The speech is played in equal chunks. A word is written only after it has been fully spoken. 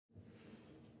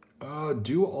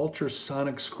Do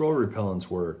ultrasonic squirrel repellents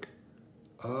work?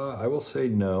 I will say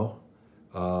no.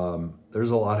 There's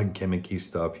a lot of gimmicky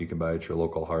stuff you can buy at your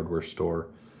local hardware store.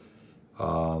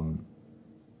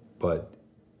 But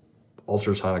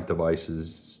ultrasonic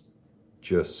devices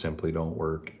just simply don't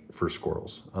work for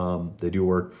squirrels. They do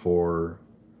work for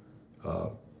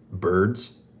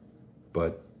birds,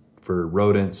 but for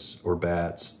rodents or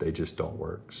bats, they just don't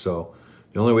work. So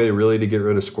the only way to get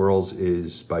rid of squirrels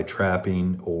is by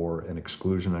trapping or an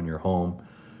exclusion on your home.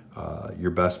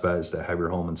 Your best bet is to have your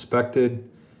home inspected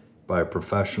by a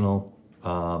professional.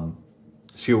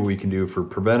 See what we can do for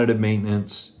preventative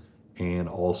maintenance, and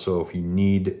also if you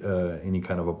need any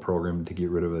kind of a program to get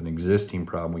rid of an existing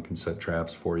problem, we can set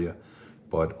traps for you.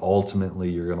 But ultimately,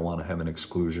 you're going to want to have an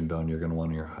exclusion done. You're going to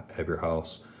want to have your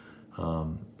house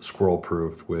squirrel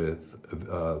proofed with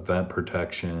vent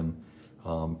protection,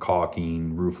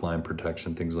 caulking, roof line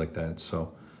protection, things like that.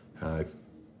 So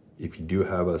if you do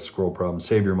have a squirrel problem,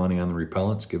 save your money on the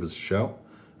repellents, give us a shout.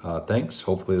 Thanks.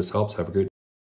 Hopefully this helps. Have a great day.